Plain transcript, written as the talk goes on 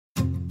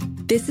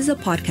This is a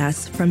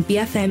podcast from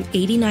BFM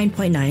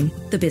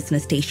 89.9, the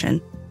business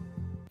station.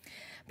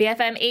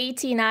 BFM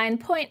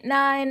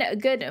 89.9.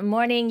 Good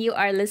morning. You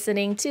are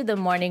listening to The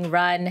Morning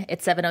Run.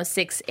 It's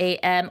 7:06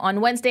 a.m.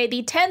 on Wednesday,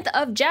 the 10th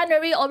of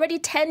January, already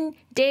 10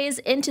 days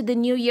into the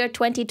new year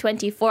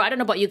 2024. I don't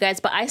know about you guys,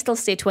 but I still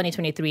say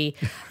 2023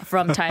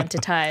 from time to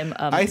time.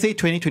 I say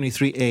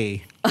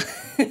 2023A.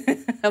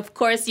 Of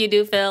course you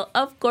do, Phil.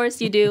 Of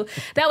course you do.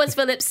 That was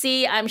Philip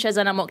C. I'm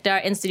Shazana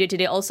Mokhtar in studio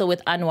today, also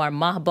with Anwar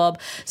Mahbub.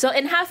 So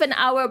in half an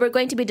hour, we're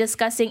going to be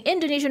discussing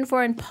Indonesian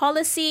foreign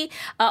policy,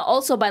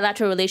 also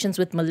bilateral relations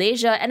with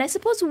Malaysia, and I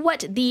suppose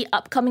what the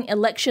upcoming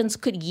elections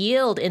could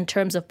yield in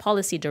terms of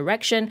policy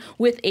direction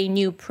with a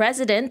new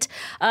president.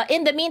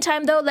 In the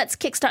meantime, though, let's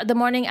kickstart the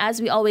morning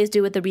as we always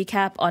do with the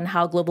recap on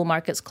how global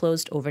markets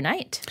closed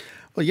overnight.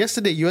 Well,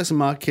 yesterday, in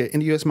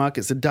the U.S.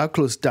 markets, the Dow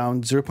closed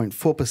down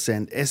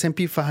 0.4%,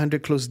 S&P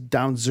 500 closed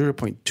down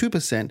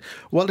 0.2%,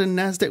 while the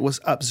Nasdaq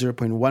was up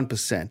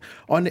 0.1%.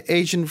 On the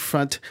Asian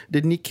front,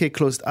 the Nikkei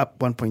closed up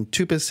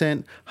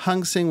 1.2%,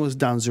 Hang Seng was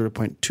down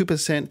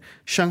 0.2%,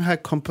 Shanghai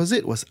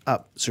Composite was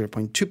up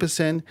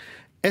 0.2%,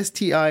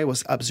 STI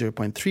was up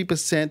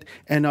 0.3%,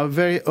 and our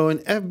very own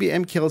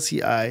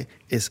FBM-KLCI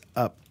is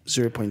up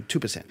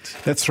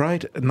 0.2%. That's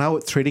right. Now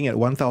it's trading at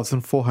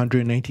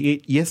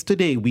 1,498.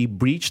 Yesterday, we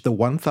breached the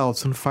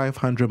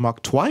 1,500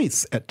 mark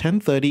twice at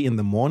 10:30 in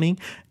the morning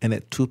and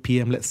at 2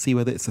 p.m. Let's see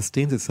whether it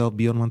sustains itself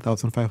beyond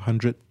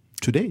 1,500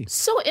 today.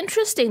 So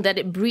interesting that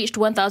it breached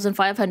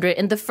 1,500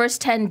 in the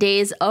first 10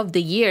 days of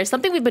the year.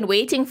 Something we've been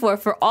waiting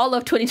for all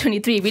of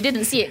 2023. We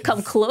didn't see it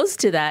come close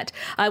to that.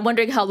 I'm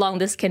wondering how long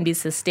this can be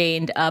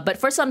sustained. But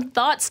for some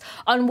thoughts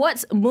on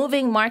what's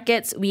moving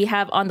markets, we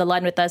have on the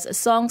line with us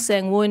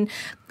Seng Wun,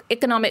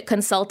 economic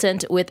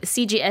consultant with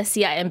CGS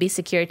CIMB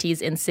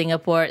Securities in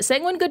Singapore.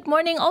 Seng Wun, good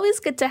morning.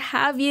 Always good to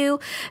have you.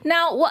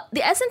 Now,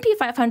 the S&P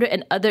 500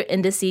 and other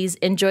indices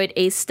enjoyed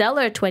a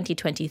stellar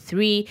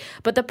 2023,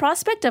 but the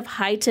prospect of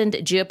heightened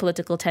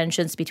geopolitical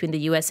tensions between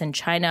the US and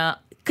China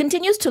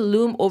continues to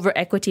loom over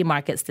equity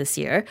markets this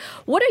year.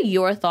 What are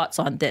your thoughts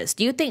on this?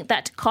 Do you think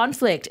that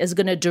conflict is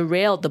going to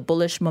derail the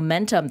bullish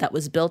momentum that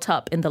was built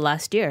up in the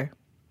last year?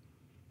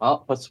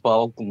 Well, first of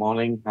all, good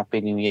morning. Happy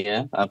New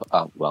Year.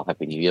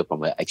 Happy New Year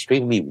from an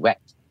extremely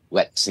wet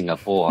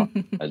Singapore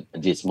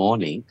this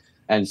morning.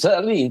 And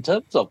certainly in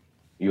terms of,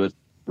 you were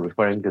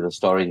referring to the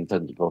story in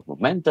terms of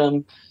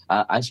momentum,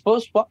 I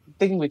suppose one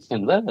thing we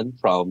can learn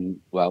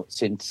from,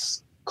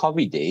 since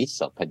COVID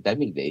days or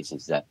pandemic days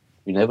is that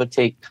you never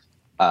take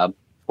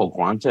for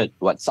granted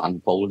what's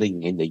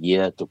unfolding in the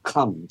year to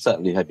come.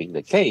 Certainly have been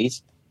the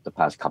case the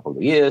past couple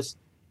of years.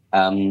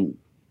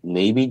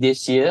 Maybe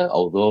this year,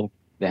 although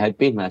there had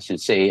been, I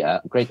should say, a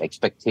great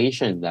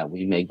expectation that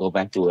we may go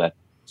back to a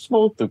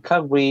smooth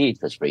recovery,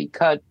 interest rate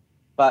cut,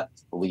 but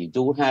we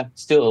do have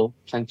still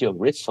plenty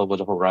of risks over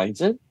the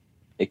horizon.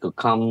 It could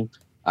come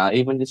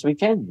even this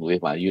weekend.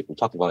 You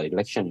talked about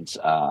elections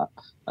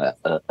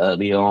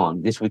earlier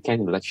on. This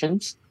weekend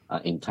elections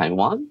in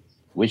Taiwan,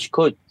 which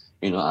could,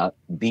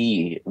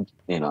 be,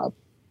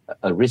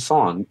 a risk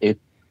on if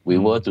we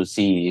were to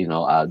see,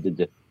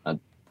 the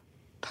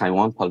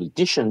Taiwan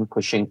politician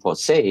pushing for,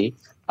 say,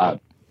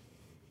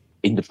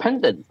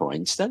 independent, for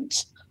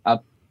instance,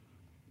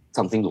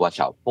 something to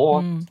watch out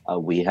for.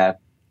 We have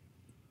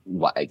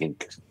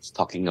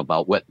talking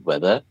about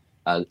whether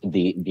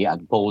the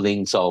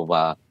unfoldings of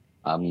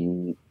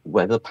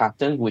weather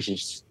pattern, which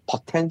is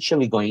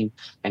potentially going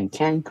and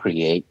can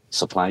create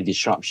supply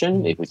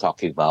disruption. If we're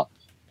talking about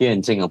here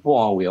in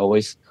Singapore, we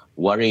always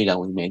worry that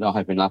we may not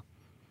have enough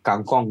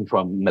kangkong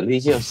from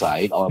Malaysia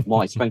side, or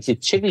more expensive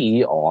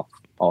chili, or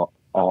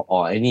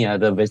any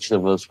other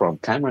vegetables from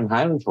Cameron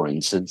Highlands, for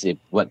instance, if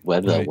wet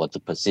weather were to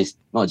persist,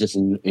 not just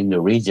in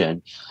the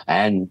region.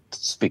 And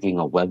speaking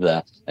of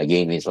weather,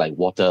 again, it's like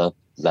water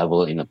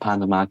level in the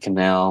Panama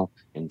Canal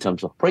in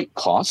terms of freight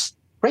costs,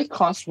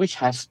 which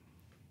has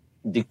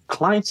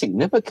declined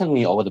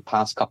significantly over the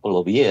past couple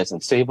of years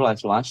and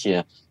stabilized last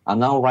year, are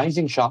now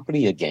rising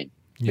sharply again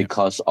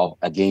because of,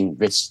 again,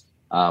 risks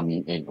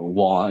in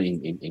war,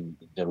 in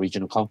the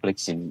regional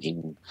conflicts in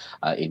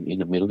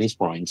the Middle East,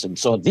 for instance.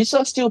 So these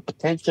are still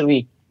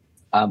potentially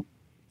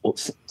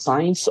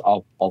signs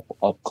of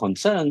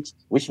concerns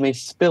which may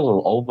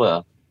spill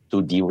over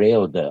to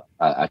derail the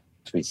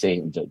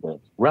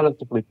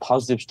relatively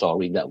positive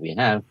story that we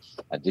have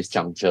at this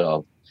juncture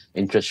of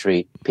interest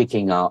rate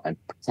picking up and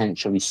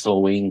potentially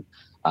slowing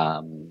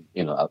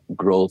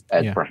growth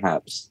and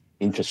perhaps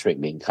interest rate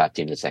being cut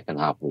in the second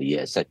half of the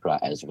year, etc.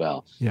 as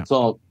well. Yeah.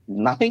 So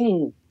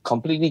nothing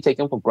completely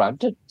taken for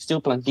granted. Still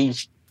plenty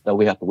that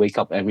we have to wake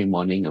up every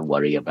morning and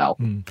worry about.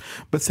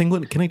 But Seng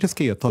Wun, can I just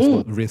get your thoughts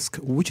about risk?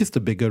 Which is the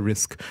bigger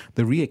risk,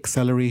 the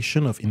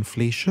reacceleration of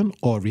inflation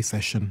or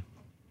recession?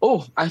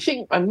 Oh, I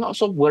think I'm not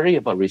so worried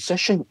about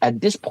recession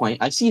at this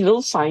point. I see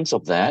little signs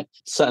of that.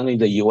 Certainly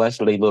the U.S.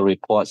 labor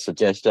report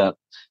suggests that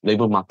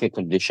labor market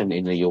condition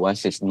in the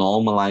U.S. is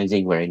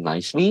normalizing very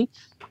nicely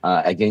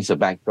against a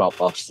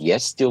backdrop of,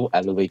 yes, still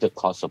elevated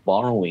costs of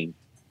borrowing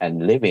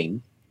and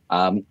living.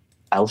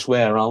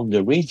 Elsewhere around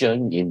the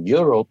region, in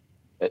Europe,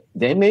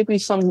 there may be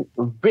some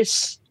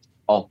risks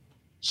of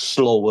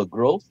slower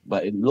growth,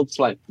 but it looks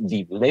like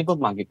the labor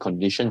market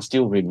conditions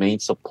still remain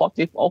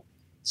supportive of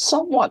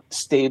somewhat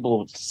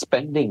stable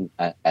spending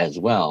as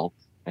well.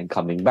 And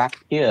coming back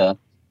here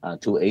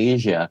to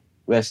Asia,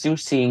 we're still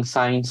seeing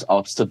signs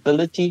of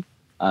stability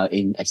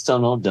in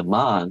external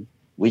demand,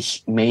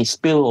 which may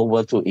spill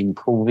over to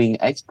improving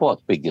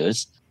export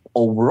figures.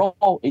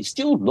 Overall, it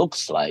still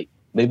looks like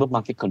labor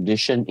market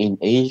condition in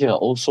Asia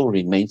also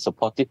remains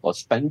supportive of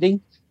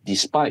spending,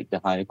 despite the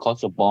higher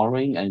cost of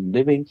borrowing and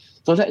living.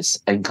 So that's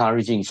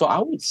encouraging. So I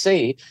would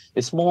say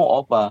it's more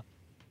of a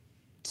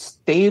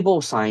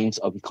stable signs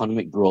of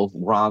economic growth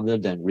rather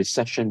than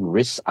recession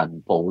risk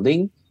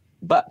unfolding,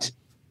 but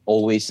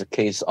always a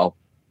case of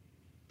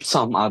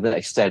some other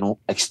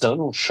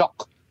external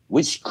shock,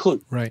 which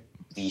could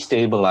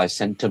destabilize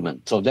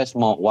sentiment. So that's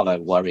more what I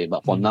worry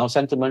about. For now,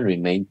 sentiment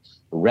remains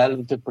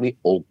relatively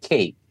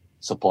okay,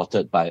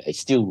 supported by a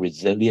still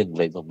resilient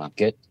labor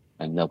market,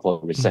 and therefore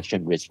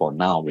recession risk for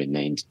now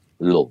remains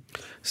low.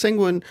 Seng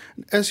Wun,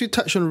 as you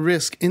touch on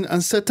risk, in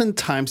uncertain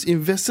times,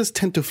 investors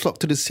tend to flock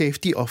to the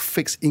safety of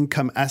fixed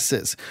income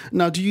assets.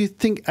 Now, do you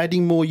think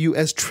adding more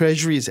US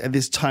Treasuries at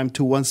this time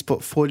to one's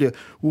portfolio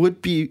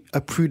would be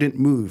a prudent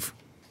move?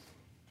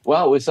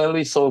 Well, we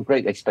certainly saw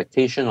great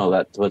expectation of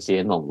that towards the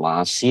end of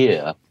last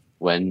year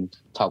when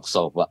talks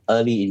of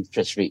early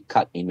interest rate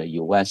cut in the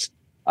US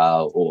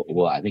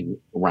were, I think,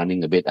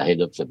 running a bit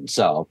ahead of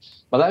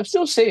themselves. But I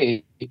still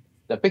say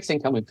the fixed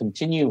income will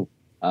continue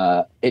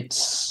its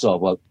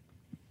sort of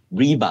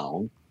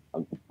rebound,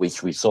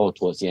 which we saw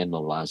towards the end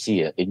of last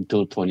year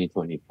into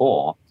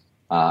 2024,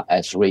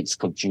 as rates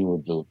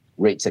continue to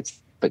rates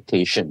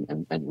expectation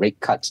and rate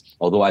cuts.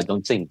 Although I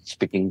don't think,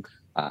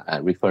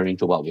 referring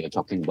to what we are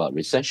talking about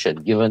recession,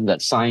 given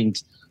that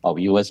signs of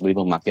U.S.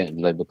 labor market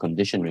and labor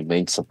condition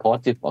remain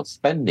supportive of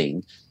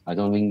spending, I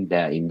don't think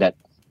they're in that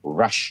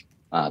rush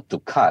to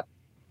cut.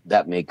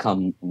 That may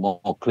come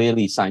more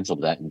clearly signs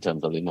of that in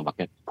terms of labor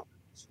market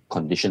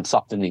condition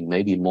softening,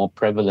 may be more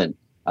prevalent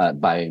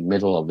by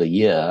middle of the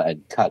year,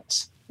 and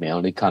cuts may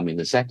only come in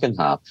the second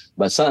half.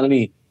 But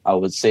certainly, I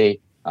would say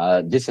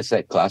this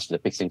asset class, the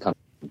fixed income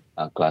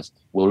class,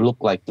 will look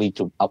likely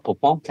to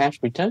outperform cash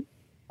return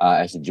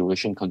as the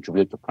duration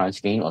contribute to price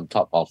gain on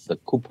top of the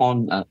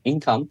coupon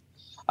income.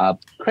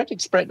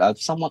 Credit spread are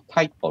somewhat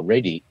tight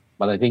already,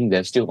 but I think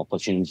there's still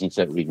opportunities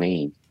that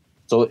remain.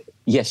 So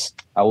yes,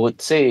 I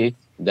would say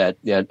that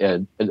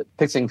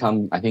fixed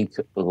income, I think,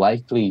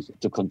 likely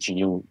to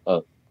continue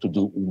to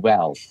do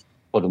well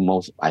for the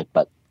most,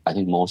 but I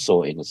think more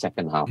so in the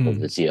second half of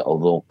this year,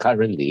 although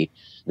currently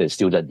there's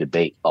still that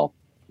debate of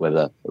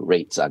whether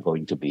rates are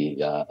going to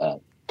be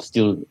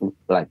still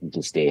likely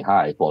to stay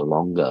high for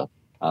longer,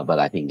 but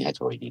I think it has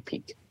already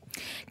peaked.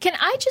 Can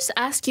I just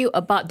ask you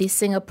about the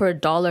Singapore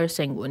dollar,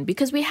 Seng Wun?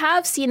 Because we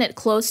have seen it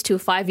close to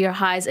 5-year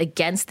highs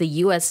against the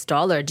US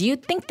dollar. Do you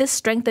think this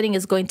strengthening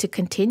is going to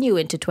continue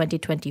into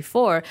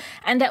 2024?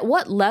 And at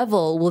what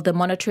level will the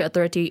Monetary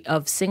Authority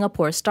of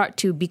Singapore start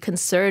to be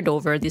concerned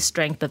over the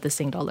strength of the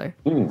Sing dollar?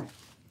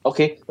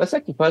 Okay, let's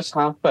take the first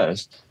half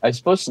first. I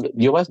suppose the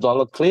US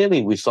dollar,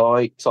 clearly we saw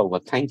it sort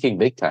of tanking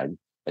big time,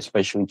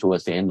 especially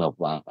towards the end of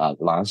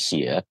last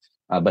year.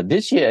 But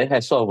this year it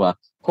has sort of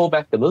pulled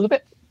back a little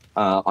bit.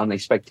 On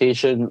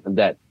expectation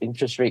that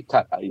interest rate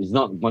cut is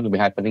not going to be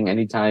happening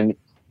anytime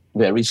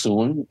very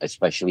soon,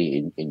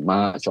 especially in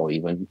March or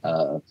even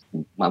a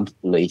month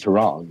later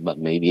on, but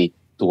maybe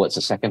towards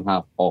the second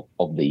half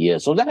of the year.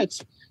 So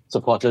that's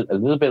supported a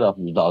little bit of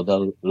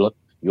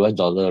US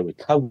dollar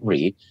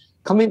recovery.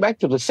 Coming back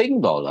to the Sing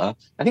dollar,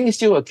 I think it's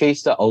still a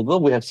case that although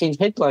we have seen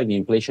headline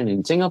inflation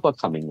in Singapore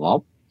coming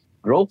off,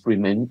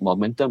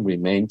 momentum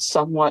remains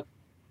somewhat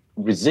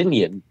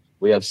resilient.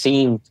 We have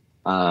seen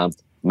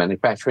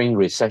manufacturing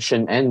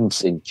recession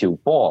ends in Q4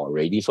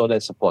 already, so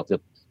that's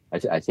supportive,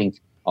 I think,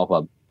 of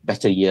a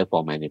better year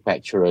for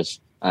manufacturers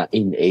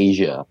in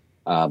Asia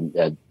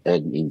and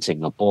in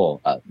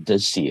Singapore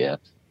this year.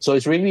 So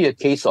it's really a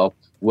case of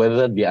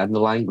whether the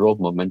underlying growth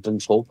momentum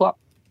holds up,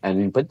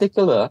 and in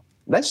particular,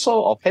 less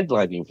so of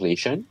headline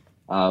inflation,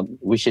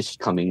 which is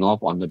coming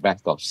off on the back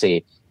of,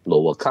 say,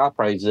 lower car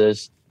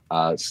prices,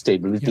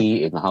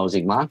 stability in the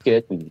housing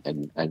market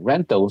and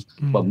rentals,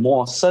 but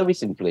more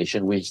service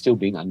inflation, which is still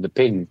being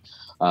underpinned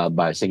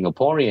by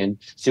Singaporean,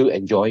 still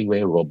enjoying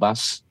very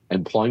robust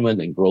employment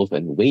and growth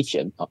and wage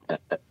and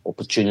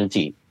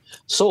opportunity.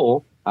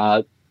 So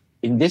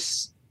in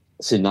this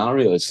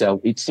scenario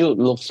itself, it still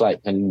looks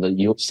like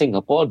the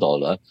Singapore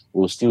dollar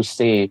will still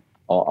stay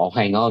or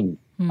hang on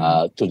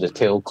to the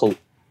tailcoat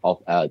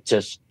of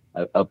just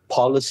a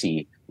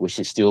policy which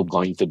is still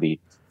going to be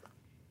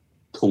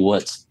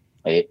towards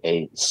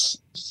a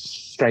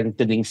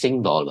strengthening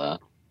Sing dollar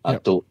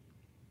to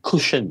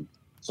cushion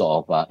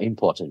sort of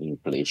imported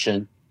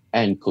inflation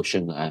and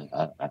cushion,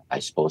 I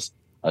suppose,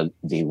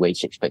 the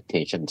wage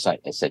expectation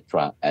side,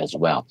 etc. as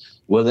well.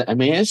 Will the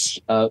MAS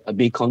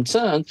be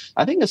concerned?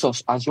 I think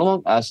as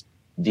long as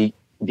the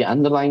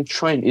underlying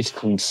trend is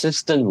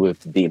consistent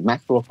with the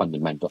macro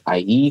fundamental,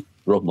 i.e.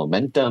 growth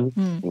momentum,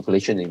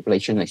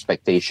 inflation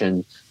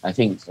expectation, I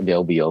think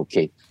they'll be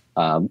okay.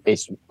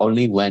 It's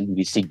only when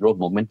we see growth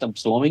momentum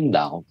slowing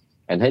down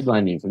and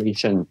headline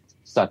inflation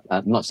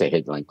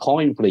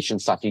core inflation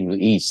starting to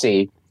ease,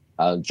 say,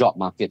 job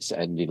markets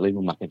and the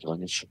labor market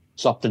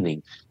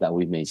softening, that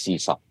we may see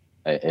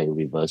a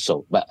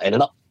reversal. But a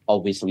lot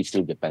obviously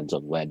still depends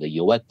on where the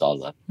US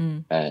dollar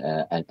and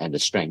the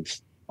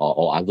strength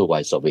or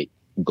otherwise of it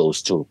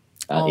goes to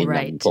in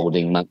the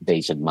unfolding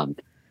days and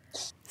months.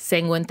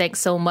 Seng Wun,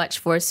 thanks so much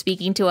for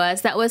speaking to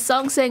us. That was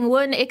Seng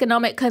Wun,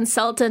 economic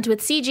consultant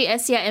with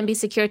CGS CIMB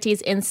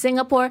Securities in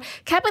Singapore,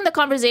 capping the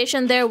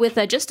conversation there with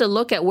just a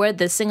look at where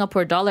the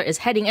Singapore dollar is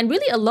heading, and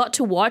really a lot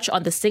to watch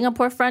on the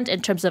Singapore front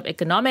in terms of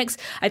economics.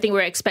 I think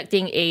we're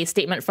expecting a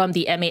statement from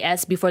the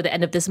MAS before the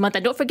end of this month.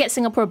 And don't forget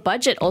Singapore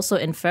budget also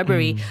in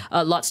February.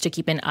 Lots to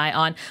keep an eye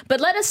on. But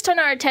let us turn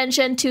our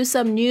attention to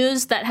some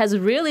news that has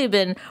really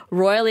been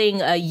roiling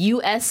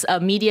U.S.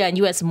 media and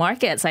U.S.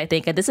 markets, I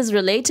think. And this is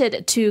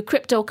related to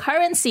cryptocurrencies.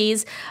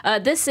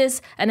 This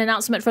is an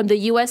announcement from the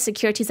U.S.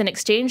 Securities and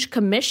Exchange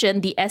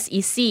Commission, the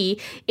SEC.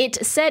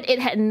 It said it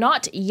had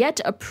not yet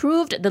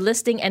approved the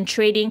listing and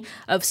trading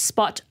of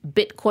spot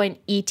Bitcoin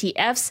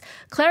ETFs,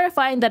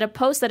 clarifying that a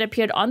post that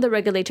appeared on the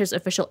regulator's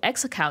official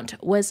X account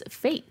was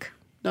fake.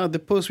 Now, the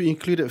post we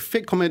included a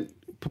fake comment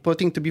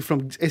purporting to be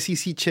from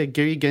SEC Chair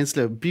Gary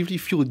Gensler, briefly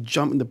fueled a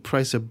jump in the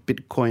price of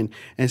Bitcoin.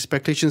 And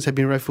speculations have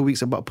been rife for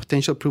weeks about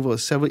potential approval of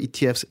several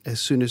ETFs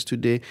as soon as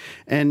today.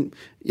 And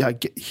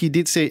he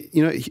did say,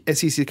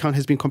 SEC account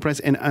has been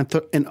compromised and an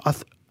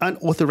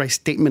unauthorized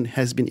statement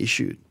has been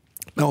issued.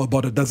 Now,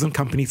 about a dozen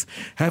companies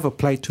have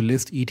applied to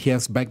list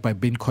ETFs backed by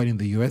Bitcoin in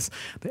the US.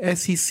 The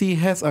SEC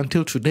has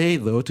until today,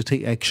 though, to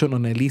take action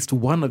on at least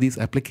one of these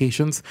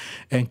applications,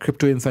 and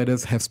crypto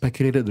insiders have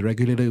speculated the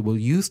regulator will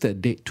use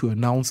that date to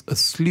announce a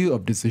slew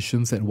of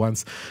decisions at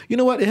once. You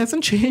know what? It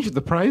hasn't changed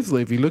the price, though.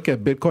 If you look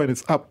at Bitcoin,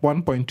 it's up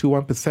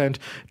 1.21%,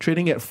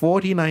 trading at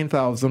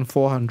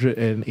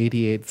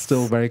 49,488,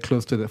 still very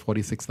close to the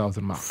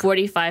 46,000 mark.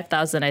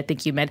 45,000, I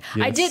think you meant.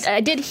 Yes. I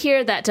did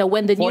hear that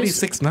when the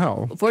 46 news...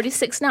 now.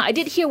 46 now. I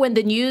did hear when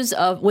the news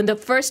of when the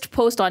first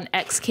post on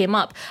X came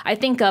up, I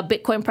think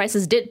Bitcoin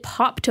prices did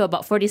pop to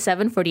about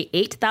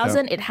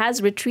 48,000. It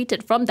has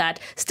retreated from that,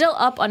 still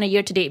up on a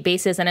year-to-date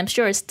basis, and I'm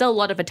sure there's still a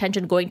lot of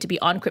attention going to be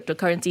on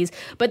cryptocurrencies.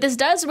 But this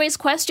does raise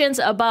questions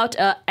about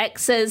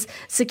X's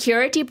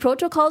security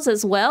protocols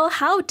as well.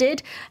 How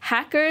did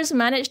hackers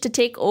manage to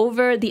take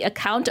over the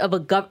account of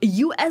a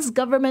U.S.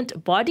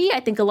 government body?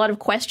 I think a lot of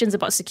questions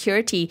about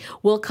security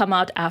will come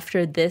out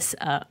after this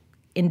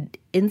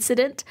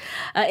incident.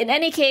 In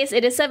any case,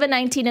 it is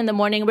 7:19 in the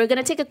morning. We're going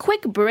to take a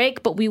quick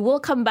break, but we will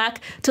come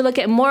back to look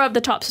at more of the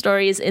top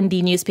stories in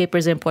the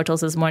newspapers and portals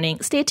this morning.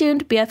 Stay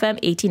tuned,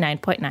 BFM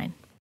 89.9.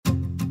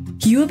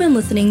 You have been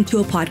listening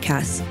to a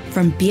podcast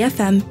from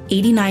BFM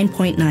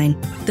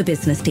 89.9, the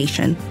business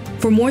station.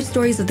 For more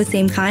stories of the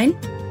same kind,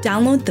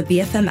 download the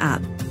BFM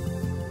app.